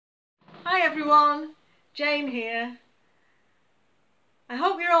Hi everyone, Jane here. I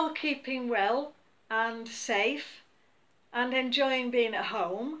hope you're all keeping well and safe and enjoying being at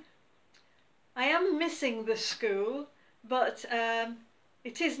home. I am missing the school, but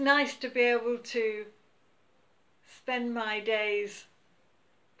it is nice to be able to spend my days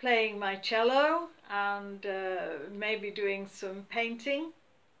playing my cello and maybe doing some painting.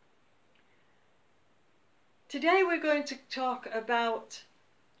 Today we're going to talk about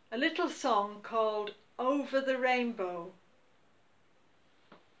a little song called Over the Rainbow.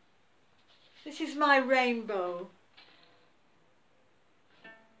 This is my rainbow.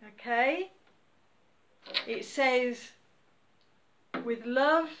 Okay? It says, with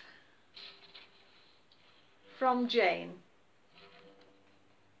love from Jane.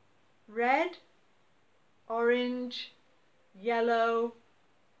 Red, orange, yellow,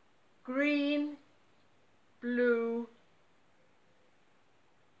 green, blue,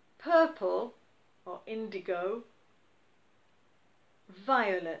 purple or indigo,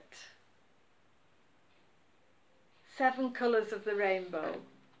 violet. 7 colours of the rainbow.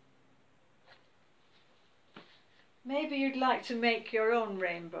 Maybe you'd like to make your own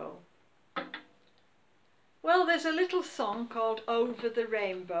rainbow. Well, there's a little song called Over the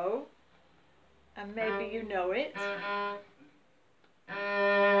Rainbow, and maybe you know it.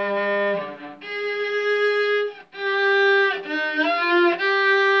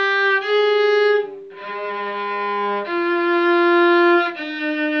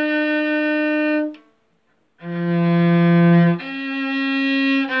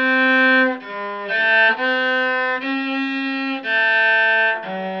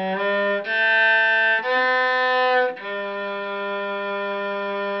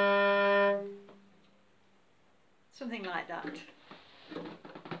 Something like that.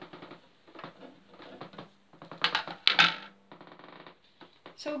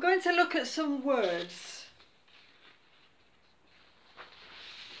 So we're going to look at some words.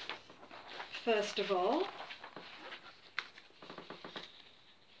 First of all,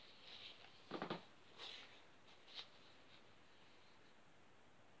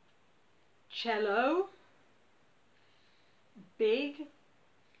 cello, big,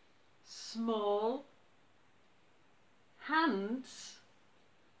 small, hands,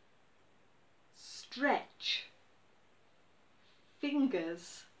 stretch,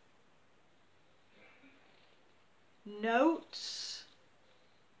 fingers, notes,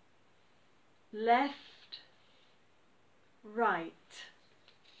 left, right.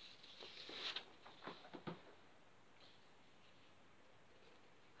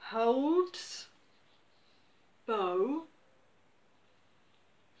 Holds, bow,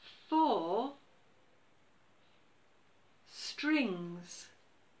 for, strings,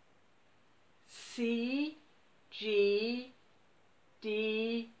 C, G,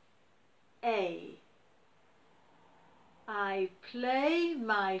 D, A. I play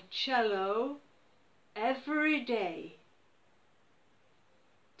my cello every day.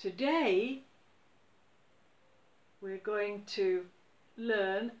 Today we're going to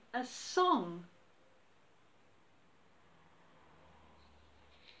learn a song.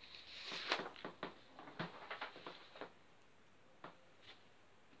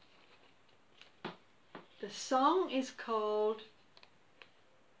 The song is called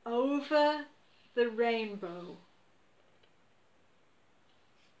Over the Rainbow.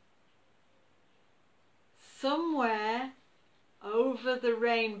 Somewhere over the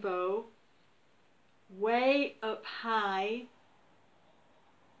rainbow, way up high,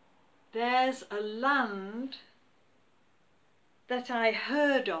 there's a land that I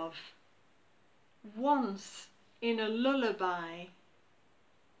heard of once in a lullaby.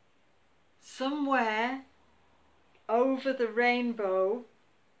 Somewhere over the rainbow,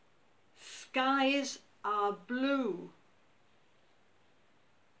 skies are blue,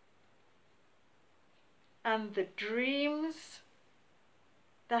 and the dreams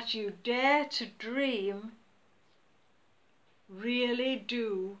that you dare to dream really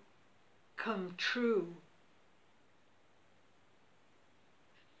do come true.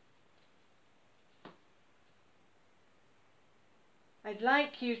 I'd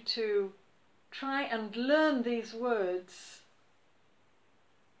like you to try and learn these words,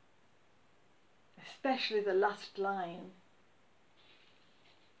 especially the last line.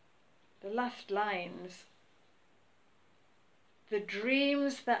 The last lines. The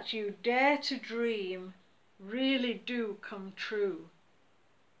dreams that you dare to dream really do come true.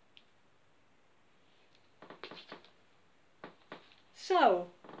 So,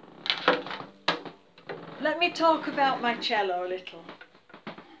 let me talk about my cello a little.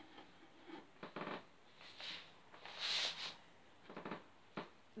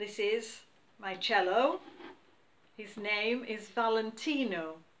 This is my cello. His name is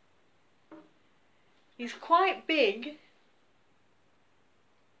Valentino. He's quite big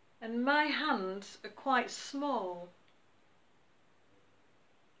and my hands are quite small.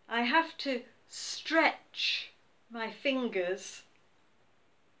 I have to stretch my fingers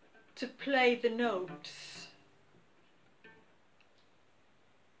to play the notes.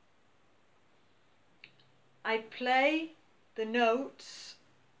 I play the notes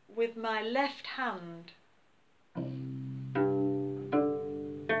with my left hand.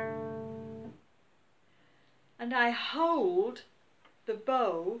 And I hold the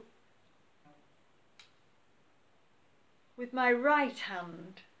bow with my right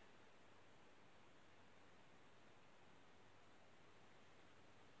hand.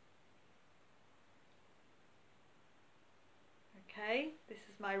 Okay, this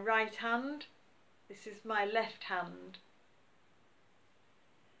is my right hand, this is my left hand.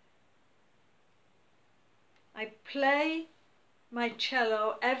 I play my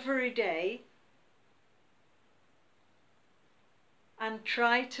cello every day and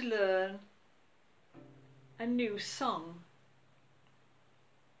try to learn a new song.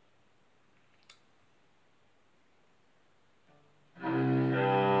 And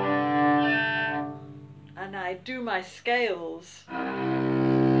I do my scales.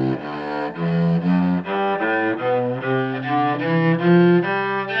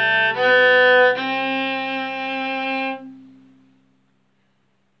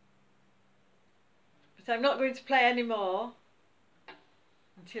 But I'm not going to play any more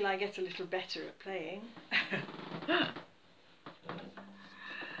until I get a little better at playing.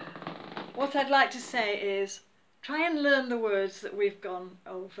 What I'd like to say is try and learn the words that we've gone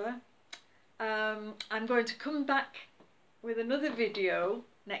over. I'm going to come back with another video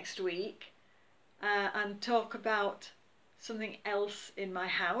next week and talk about something else in my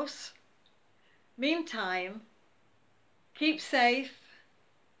house. Meantime, keep safe,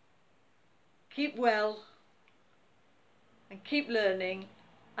 keep well and keep learning,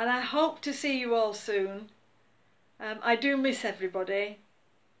 and I hope to see you all soon. I do miss everybody,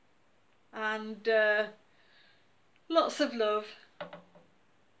 and lots of love.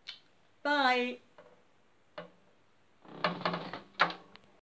 Bye.